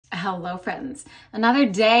Hello friends, another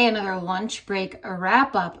day, another lunch break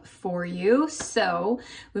wrap up for you. So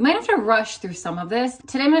we might have to rush through some of this.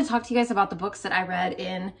 Today I'm going to talk to you guys about the books that I read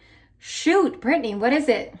in, Brittany, what is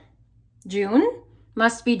it? June?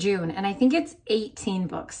 Must be June. And I think it's 18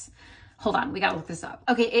 books. Hold on, we gotta look this up.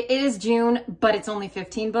 Okay, it is June, but it's only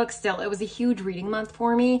 15 books. Still, it was a huge reading month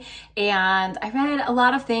for me. And I read a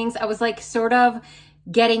lot of things. I was like sort of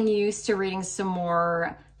getting used to reading some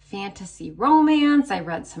more fantasy romance. I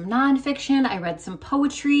read some nonfiction. I read some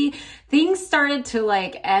poetry. Things started to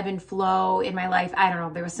like ebb and flow in my life. I don't know.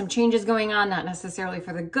 There was some changes going on, not necessarily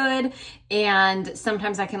for the good. And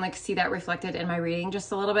sometimes I can like see that reflected in my reading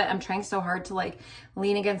just a little bit. I'm trying so hard to like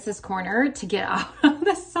lean against this corner to get out of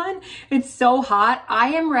the sun. It's so hot.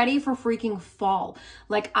 I am ready for freaking fall.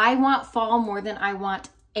 Like I want fall more than I want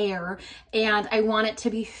air. And I want it to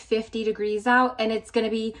be 50 degrees out, and it's going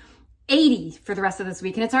to be 80 for the rest of this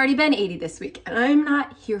week, and it's already been 80 this week, and I'm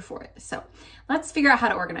not here for it. So let's figure out how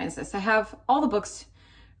to organize this. I have all the books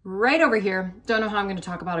right over here. Don't know how I'm going to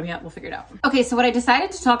talk about them yet. We'll figure it out. Okay, so what I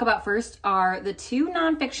decided to talk about first are the 2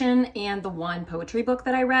 nonfiction and the 1 poetry book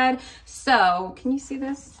that I read. So can you see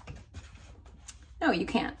this? No, you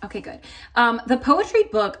can't. Okay, good. The poetry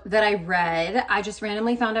book that I read, I just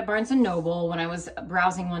randomly found at Barnes & Noble when I was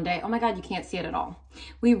browsing one day. Oh my God, you can't see it at all.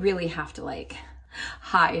 We really have to like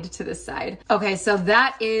hide to this side. Okay, so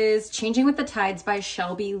that is Changing with the Tides by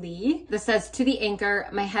Shelby Lee. This says, "To the anchor,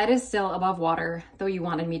 my head is still above water, though you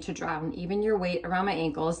wanted me to drown. Even your weight around my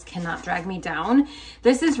ankles cannot drag me down."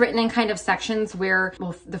 This is written in kind of sections where,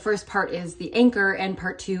 well, the first part is the anchor and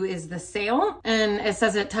part 2 is the sail. And it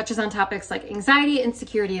says it touches on topics like anxiety,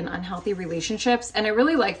 insecurity, and unhealthy relationships. And I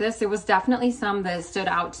really like this. There was definitely some that stood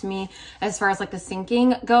out to me as far as like the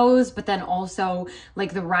sinking goes, but then also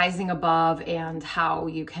like the rising above and how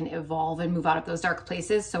you can evolve and move out of those dark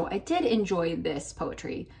places. So I did enjoy this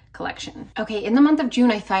poetry collection. Okay, in the month of June,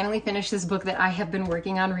 I finally finished this book that I have been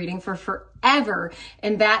working on reading for forever.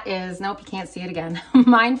 And that is, nope, you can't see it again,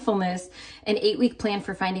 Mindfulness, an 8-week plan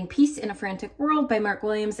for finding peace in a frantic world by Mark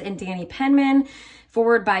Williams and Danny Penman,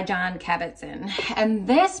 forward by John Kabat-Zinn. And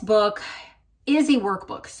this book is a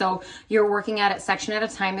workbook. So you're working at it section at a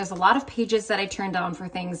time. There's a lot of pages that I turned down for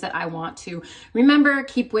things that I want to remember,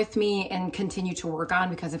 keep with me, and continue to work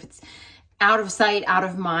on, because if it's out of sight, out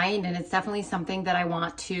of mind, and it's definitely something that I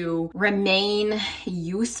want to remain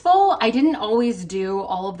useful. I didn't always do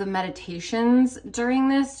all of the meditations during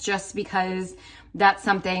this just because that's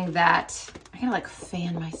something that I gotta like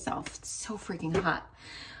fan myself. It's so freaking hot.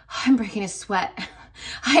 I'm breaking a sweat.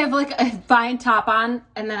 I have like a fine top on,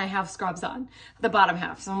 and then I have scrubs on the bottom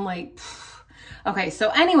half. So I'm like, okay. So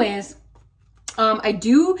anyways, I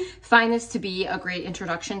do find this to be a great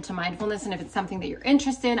introduction to mindfulness. And if it's something that you're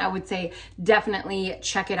interested in, I would say definitely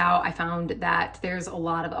check it out. I found that there's a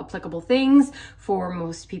lot of applicable things for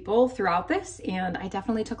most people throughout this, and I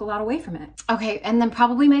definitely took a lot away from it. Okay, and then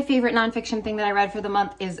probably my favorite nonfiction thing that I read for the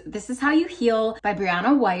month is This Is How You Heal by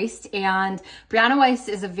Brianna Wiest. And Brianna Wiest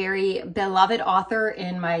is a very beloved author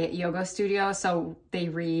in my yoga studio, so they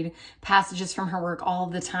read passages from her work all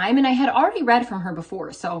the time. And I had already read from her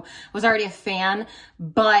before, so was already a fan,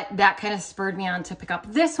 but that kind of spurred me on to pick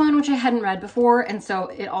up this one, which I hadn't read before. And so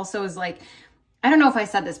it also is like, I don't know if I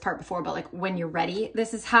said this part before, but like when you're ready,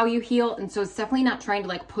 this is how you heal. And so it's definitely not trying to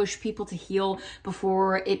like push people to heal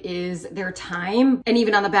before it is their time. And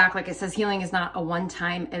even on the back, like it says, healing is not a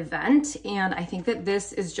one-time event. And I think that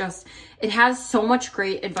this is just, it has so much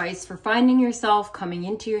great advice for finding yourself, coming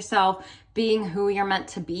into yourself, being who you're meant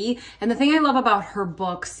to be. And the thing I love about her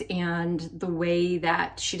books and the way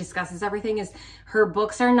that she discusses everything is her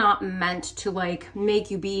books are not meant to like make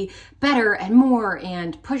you be better and more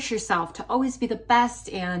and push yourself to always be the best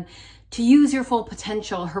and to use your full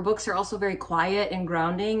potential. Her books are also very quiet and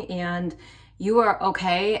grounding, and you are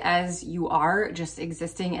okay as you are, just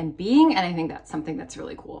existing and being. And I think that's something that's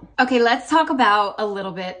really cool. Okay, let's talk about a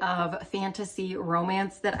little bit of fantasy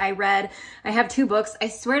romance that I read. I have 2 books. I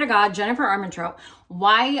swear to God, Jennifer Armentrout,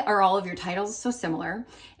 why are all of your titles so similar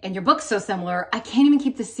and your books so similar? I can't even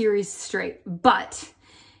keep the series straight. But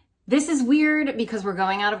this is weird because we're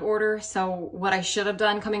going out of order. So what I should have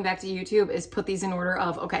done coming back to YouTube is put these in order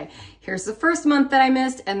of, okay, here's the first month that I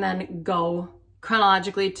missed, and then go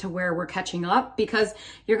chronologically to where we're catching up, because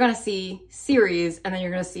you're going to see series and then you're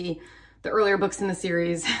going to see the earlier books in the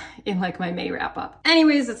series in like my May wrap up.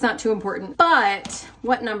 Anyways, it's not too important, but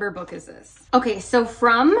what number book is this? Okay, so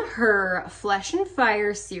from her Flesh and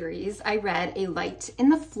Fire series, I read A Light in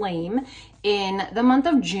the Flame in the month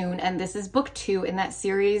of June, and this is book 2 in that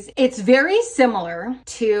series. It's very similar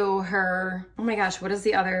to her, oh my gosh, what is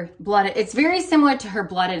the other Blood? It's very similar to her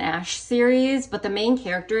Blood and Ash series, but the main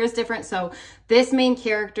character is different. So this main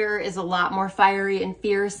character is a lot more fiery and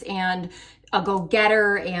fierce and a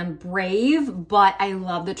go-getter and brave, but I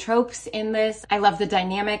love the tropes in this. I love the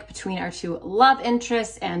dynamic between our two love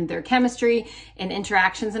interests and their chemistry and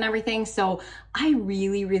interactions and everything. So I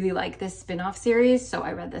really, really like this spin-off series. So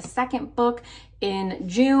I read the second book in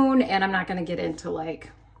June, and I'm not gonna get into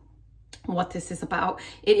like what this is about.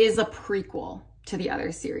 It is a prequel to the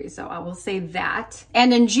other series, so I will say that.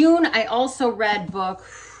 And in June, I also read book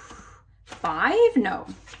 4.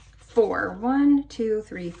 1, 2,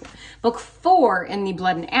 3, 4. Book 4 in the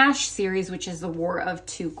Blood and Ash series, which is the War of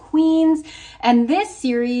Two Queens. And this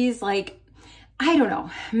series, like, I don't know,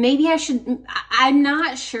 maybe I should, I'm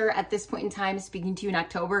not sure at this point in time, speaking to you in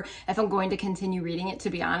October, if I'm going to continue reading it, to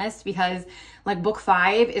be honest, because like book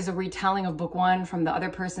 5 is a retelling of book 1 from the other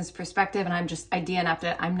person's perspective, and I DNF'd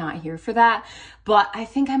it. I'm not here for that, but I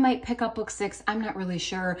think I might pick up book 6. I'm not really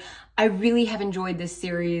sure. I really have enjoyed this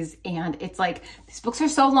series, and it's like, these books are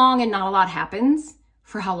so long and not a lot happens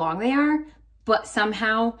for how long they are, but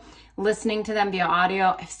somehow listening to them via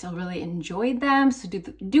audio, I've still really enjoyed them. So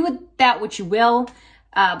do with that what you will.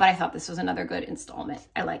 But I thought this was another good installment.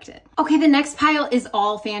 I liked it. Okay, the next pile is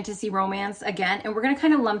all fantasy romance again, and we're gonna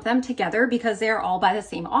kind of lump them together because they're all by the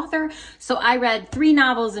same author. So I read 3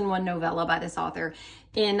 novels and 1 novella by this author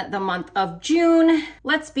in the month of June.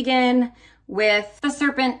 Let's begin with The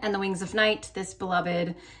Serpent and the Wings of Night, this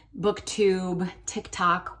beloved booktube,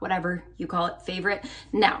 TikTok, whatever you call it, favorite.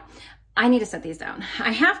 Now, I need to set these down.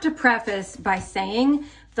 I have to preface by saying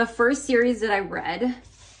the first series that I read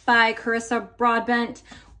by Carissa Broadbent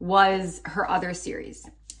was her other series.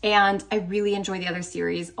 And I really enjoy the other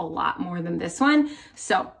series a lot more than this one.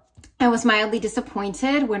 So I was mildly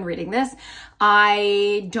disappointed when reading this.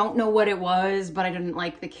 I don't know what it was, but I didn't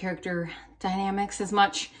like the character dynamics as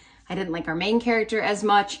much. I didn't like our main character as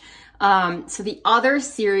much. So the other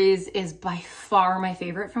series is by far my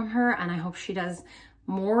favorite from her, and I hope she does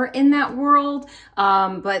more in that world.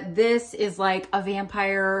 But this is like a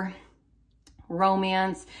vampire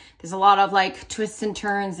romance. There's a lot of like twists and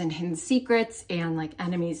turns and hidden secrets and like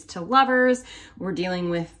enemies to lovers. We're dealing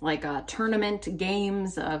with like tournament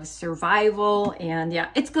games of survival, and yeah,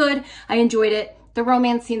 it's good. I enjoyed it. The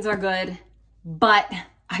romance scenes are good, but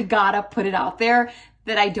I gotta put it out there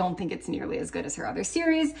that I don't think it's nearly as good as her other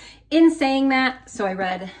series. In saying that, so I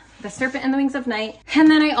read The Serpent and the Wings of Night, and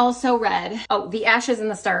then I also read, The Ashes and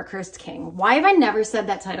the Star-Cursed King. Why have I never said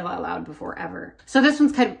that title out loud before, ever? So this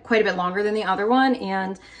one's quite a bit longer than the other one,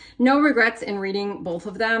 and no regrets in reading both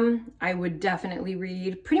of them. I would definitely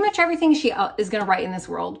read pretty much everything she is gonna write in this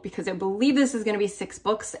world, because I believe this is gonna be 6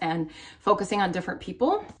 books and focusing on different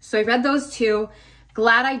people. So I read those 2.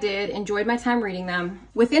 Glad I did, enjoyed my time reading them.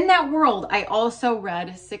 Within that world, I also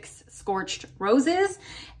read 6 Scorched Roses,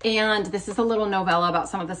 and this is a little novella about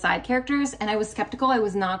some of the side characters, and I was skeptical I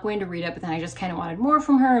was not going to read it, but then I just kind of wanted more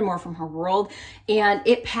from her and more from her world, and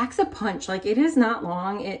it packs a punch. Like, it is not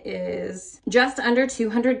long. It is just under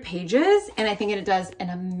 200 pages, and I think it does an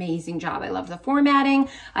amazing job. I love the formatting.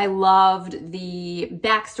 I loved the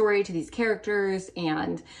backstory to these characters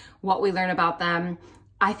and what we learn about them.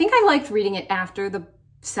 I think I liked reading it after the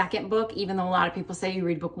second book, even though a lot of people say you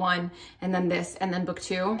read book 1 and then this and then book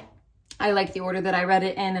 2. I like the order that I read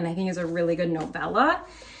it in, and I think it's a really good novella.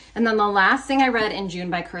 And then the last thing I read in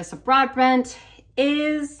June by Carissa Broadbent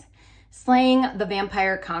is Slaying the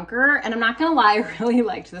Vampire Conqueror. And I'm not gonna lie, I really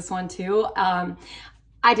liked this one too.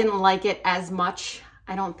 I didn't like it as much,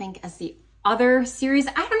 I don't think, as the other series.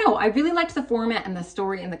 I don't know, I really liked the format and the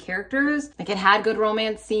story and the characters. Like, it had good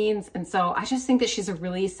romance scenes, and so I just think that she's a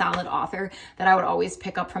really solid author that I would always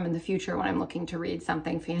pick up from in the future when I'm looking to read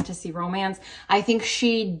something fantasy romance. I think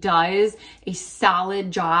she does a solid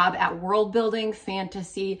job at world building,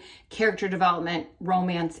 fantasy, character development,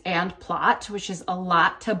 romance, and plot, which is a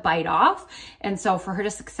lot to bite off. And so for her to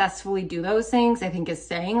successfully do those things, I think is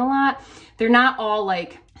saying a lot. They're not all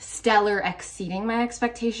like stellar exceeding my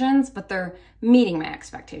expectations, but they're meeting my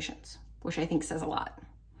expectations, which I think says a lot.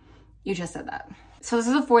 You just said that. So this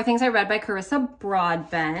is the 4 things I read by Carissa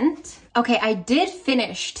Broadbent. Okay, I did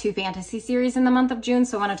finish 2 fantasy series in the month of June,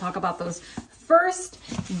 so I want to talk about those first.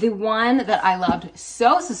 The one that I loved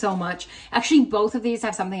so much. Actually, both of these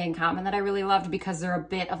have something in common that I really loved because they're a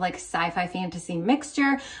bit of like sci-fi fantasy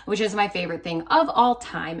mixture, which is my favorite thing of all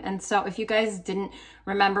time. And so if you guys didn't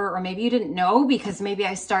remember, or maybe you didn't know because maybe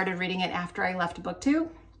I started reading it after I left BookTube,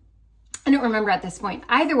 I don't remember at this point.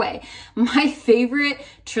 Either way, my favorite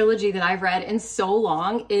trilogy that I've read in so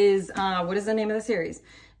long is, what is the name of the series?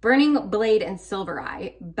 Burning Blade and Silver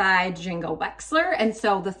Eye by Django Wexler. And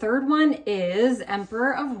so the 3rd one is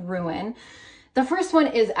Emperor of Ruin. The first one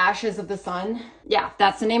is Ashes of the Sun. Yeah,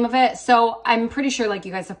 that's the name of it. So I'm pretty sure like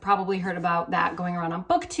you guys have probably heard about that going around on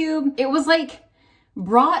BookTube. It was like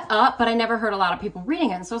brought up, but I never heard a lot of people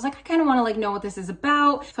reading it. And so I was like, I kind of want to like know what this is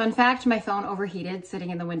about. Fun fact, my phone overheated sitting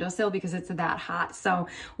in the windowsill because it's that hot. So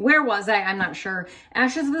where was I? I'm not sure.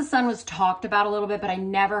 Ashes of the Sun was talked about a little bit, but I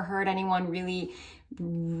never heard anyone really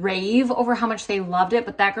rave over how much they loved it.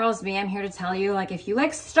 But that girl's me. I'm here to tell you, like, if you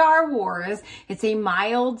like Star Wars, it's a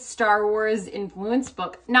mild Star Wars influenced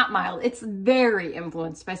book. Not mild, it's very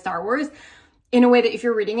influenced by Star Wars in a way that if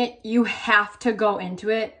you're reading it, you have to go into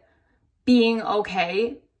it being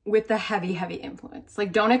okay with the heavy influence.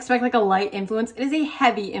 Like, don't expect like a light influence. It is a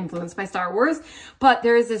heavy influence by Star Wars, but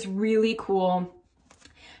there is this really cool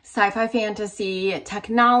sci-fi fantasy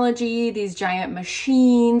technology, these giant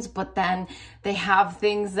machines, but then they have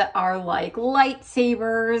things that are like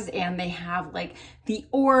lightsabers, and they have like the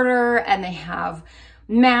Order, and they have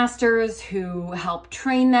masters who help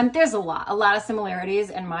train them. There's a lot of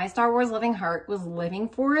similarities, and my Star Wars loving heart was living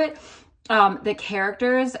for it. The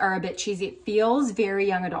characters are a bit cheesy. It feels very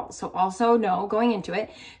young adult. So also know going into it,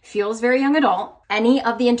 feels very young adult. Any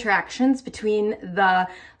of the interactions between the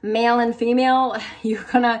male and female, you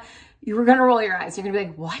were gonna roll your eyes. You're gonna be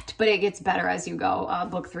like, what? But it gets better as you go.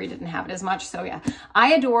 Book 3 didn't have it as much. So yeah,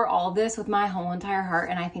 I adore all of this with my whole entire heart.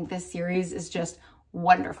 And I think this series is just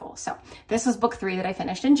wonderful. So this was book 3 that I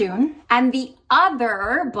finished in June. And the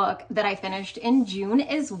other book that I finished in June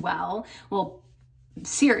as well,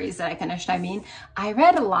 series that I finished, I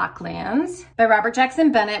read Locklands by Robert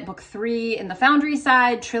Jackson Bennett, book 3 in the Foundry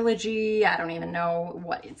Side trilogy. I don't even know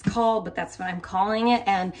what it's called, but that's what I'm calling it.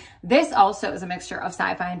 And this also is a mixture of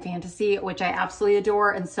sci-fi and fantasy, which I absolutely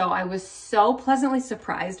adore. And so I was so pleasantly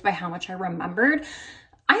surprised by how much I remembered.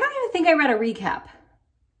 I don't even think I read a recap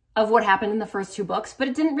of what happened in the first 2 books, but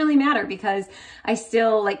it didn't really matter because I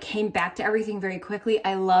still like came back to everything very quickly.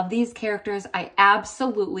 I love these characters. I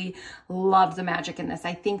absolutely love the magic in this.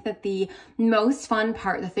 I think that the most fun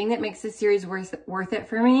part, the thing that makes this series worth it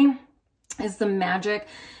for me, is the magic,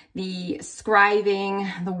 the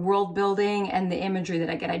scribing, the world building, and the imagery that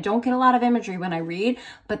I get. I don't get a lot of imagery when I read,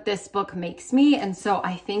 but this book makes me. And so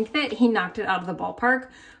I think that he knocked it out of the ballpark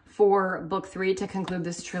for book 3 to conclude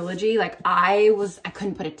this trilogy. Like I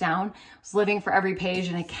couldn't put it down. I was living for every page,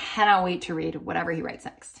 and I cannot wait to read whatever he writes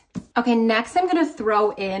next. Okay, next I'm gonna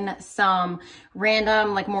throw in some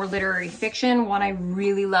random, like more literary fiction, one I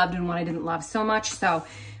really loved and one I didn't love so much. So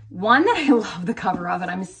one that I love the cover of,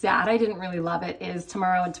 and I'm sad I didn't really love it, is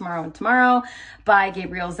Tomorrow and Tomorrow and Tomorrow by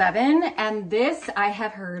Gabrielle Zevin. And this I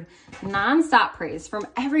have heard nonstop praise from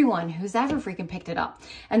everyone who's ever freaking picked it up.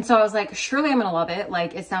 And so I was like, surely I'm gonna love it.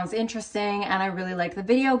 Like, it sounds interesting, and I really like the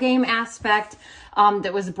video game aspect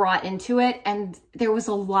that was brought into it. And there was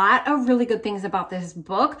a lot of really good things about this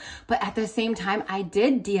book, but at the same time, I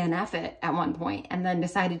did DNF it at one point and then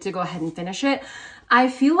decided to go ahead and finish it. I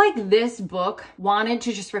feel like this book wanted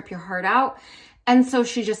to just rip your heart out. And so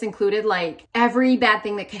she just included like every bad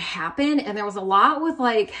thing that could happen. And there was a lot with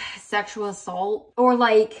like sexual assault, or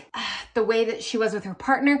like the way that she was with her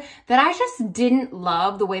partner, that I just didn't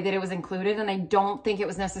love the way that it was included. And I don't think it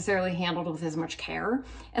was necessarily handled with as much care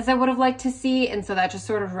as I would have liked to see. And so that just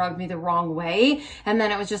sort of rubbed me the wrong way. And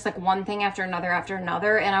then it was just like one thing after another after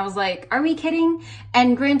another. And I was like, are we kidding?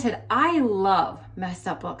 And granted, I love messed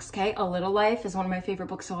up books, okay? A Little Life is one of my favorite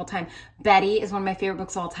books of all time. Betty is one of my favorite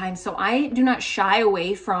books of all time. So I do not shy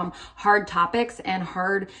away from hard topics and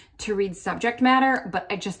hard to read subject matter, but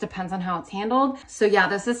it just depends on how it's handled. So yeah,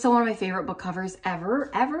 this is still one of my favorite book covers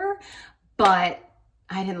ever, but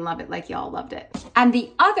I didn't love it like y'all loved it. And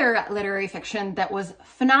the other literary fiction that was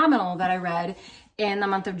phenomenal that I read in the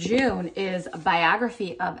month of June is a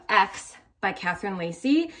biography of X by Catherine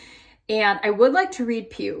Lacey. And I would like to read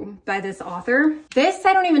Pew by this author. This,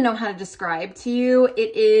 I don't even know how to describe to you.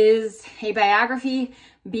 It is a biography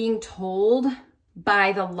being told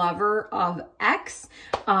by the lover of X,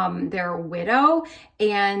 their widow,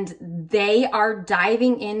 and they are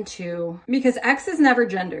diving into, because X is never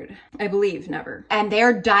gendered, I believe, never. And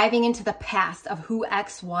they're diving into the past of who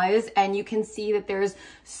X was, and you can see that there's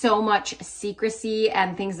so much secrecy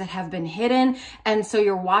and things that have been hidden. And so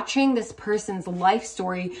you're watching this person's life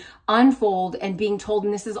story unfold and being told,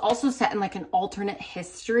 and this is also set in like an alternate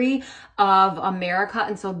history of America.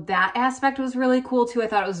 And so that aspect was really cool too. I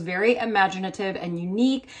thought it was very imaginative and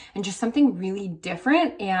unique and just something really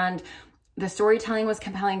different. And the storytelling was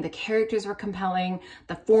compelling. The characters were compelling.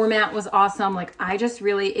 The format was awesome. Like I just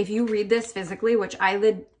really, if you read this physically, which I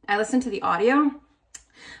listened to the audio,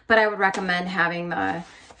 but I would recommend having the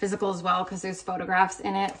physical as well, because there's photographs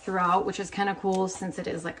in it throughout, which is kind of cool since it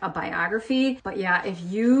is like a biography. But yeah, if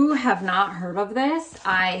you have not heard of this,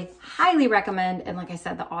 I highly recommend. And like I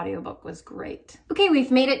said, the audiobook was great. Okay, we've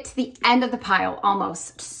made it to the end of the pile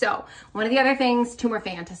almost. So one of the other things, two more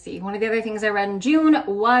fantasy. One of the other things I read in June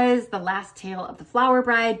was The Last Tale of the Flower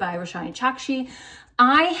Bride by Roshani Chokshi.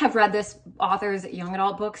 I have read this author's young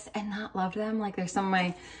adult books and not loved them. Like there's some of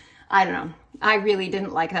my, I don't know, I really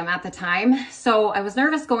didn't like them at the time. So I was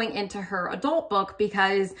nervous going into her adult book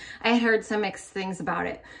because I had heard some mixed things about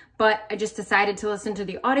it. But I just decided to listen to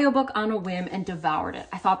the audiobook on a whim and devoured it.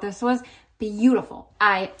 I thought this was beautiful.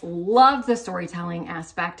 I loved the storytelling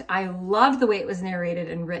aspect. I loved the way it was narrated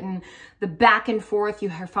and written. The back and forth,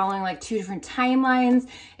 you are following like two different timelines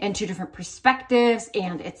and two different perspectives,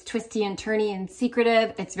 and it's twisty and turny and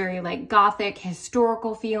secretive. It's very like gothic,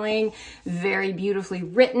 historical feeling, very beautifully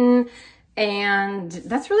written. And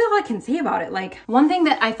that's really all I can say about it. Like one thing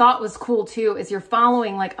that I thought was cool too is you're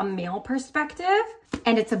following like a male perspective,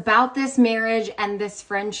 and it's about this marriage and this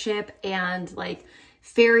friendship and like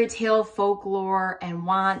fairy tale folklore and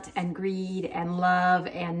want and greed and love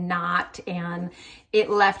and not, and it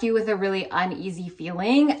left you with a really uneasy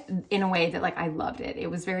feeling in a way that like I loved it. It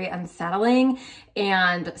was very unsettling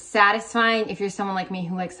and satisfying if you're someone like me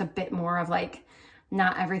who likes a bit more of like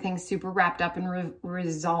not everything's super wrapped up and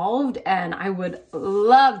resolved. And I would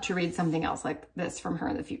love to read something else like this from her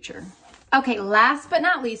in the future. Okay, last but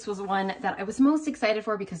not least was one that I was most excited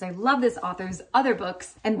for because I love this author's other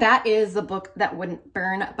books, and that is The Book That Wouldn't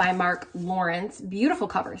Burn by Mark Lawrence. Beautiful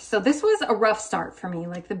covers. So this was a rough start for me.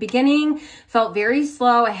 Like the beginning felt very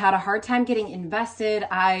slow. I had a hard time getting invested.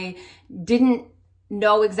 I didn't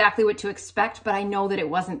know exactly what to expect, but I know that it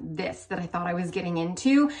wasn't this that I thought I was getting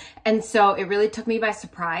into. And so it really took me by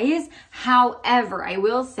surprise. However, I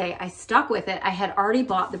will say I stuck with it. I had already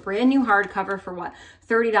bought the brand new hardcover for what,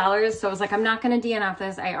 $30. So I was like, I'm not going to DNF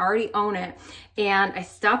this. I already own it. And I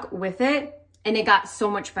stuck with it. And it got so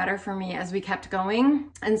much better for me as we kept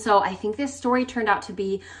going. And so I think this story turned out to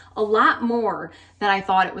be a lot more than I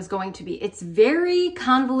thought it was going to be. It's very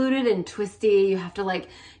convoluted and twisty. You have to like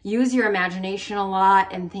use your imagination a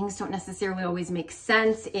lot, and things don't necessarily always make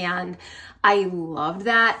sense. And I loved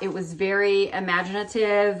that. It was very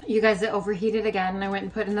imaginative. You guys, it overheated again, and I went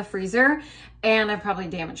and put it in the freezer, and I probably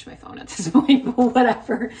damaged my phone at this point, but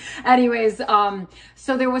whatever. Anyways,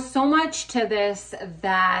 so there was so much to this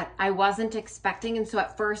that I wasn't expecting. And so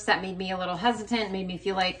at first that made me a little hesitant, made me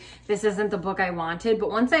feel like this isn't the book I wanted. But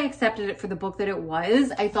once I accepted it for the book that it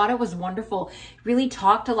was, I thought it was wonderful. It really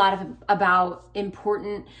talked a lot about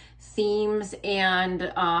important themes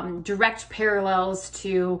and direct parallels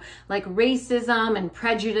to like racism and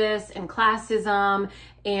prejudice and classism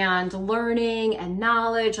and learning and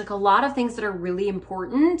knowledge, like a lot of things that are really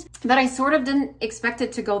important that I sort of didn't expect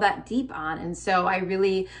it to go that deep on. And so I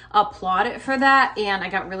really applaud it for that. And I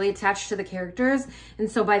got really attached to the characters. And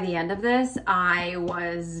so by the end of this, I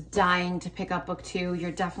was dying to pick up book 2.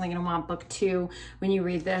 You're definitely going to want book 2 when you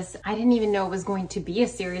read this. I didn't even know it was going to be a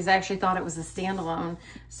series. I actually thought it was a standalone.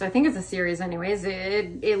 So I think it's a series anyways.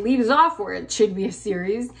 It leaves off where it should be a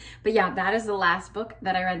series. But yeah, that is the last book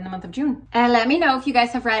that I read in the month of June. And let me know if you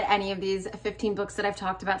guys have read any of these 15 books that I've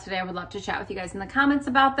talked about today. I would love to chat with you guys in the comments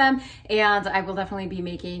about them. And I will definitely be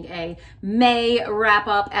making a May wrap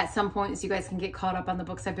up at some point so you guys can get caught up on the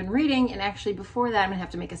books I've been reading. And actually before that, I'm gonna have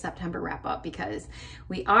to make a September wrap up because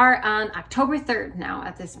we are on October 3rd now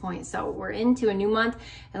at this point. So we're into a new month.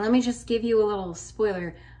 And let me just give you a little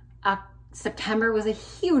spoiler. September was a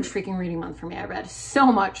huge freaking reading month for me. I read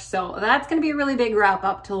so much. So that's gonna be a really big wrap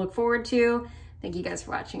up to look forward to. Thank you guys for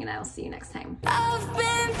watching, and I'll see you next time.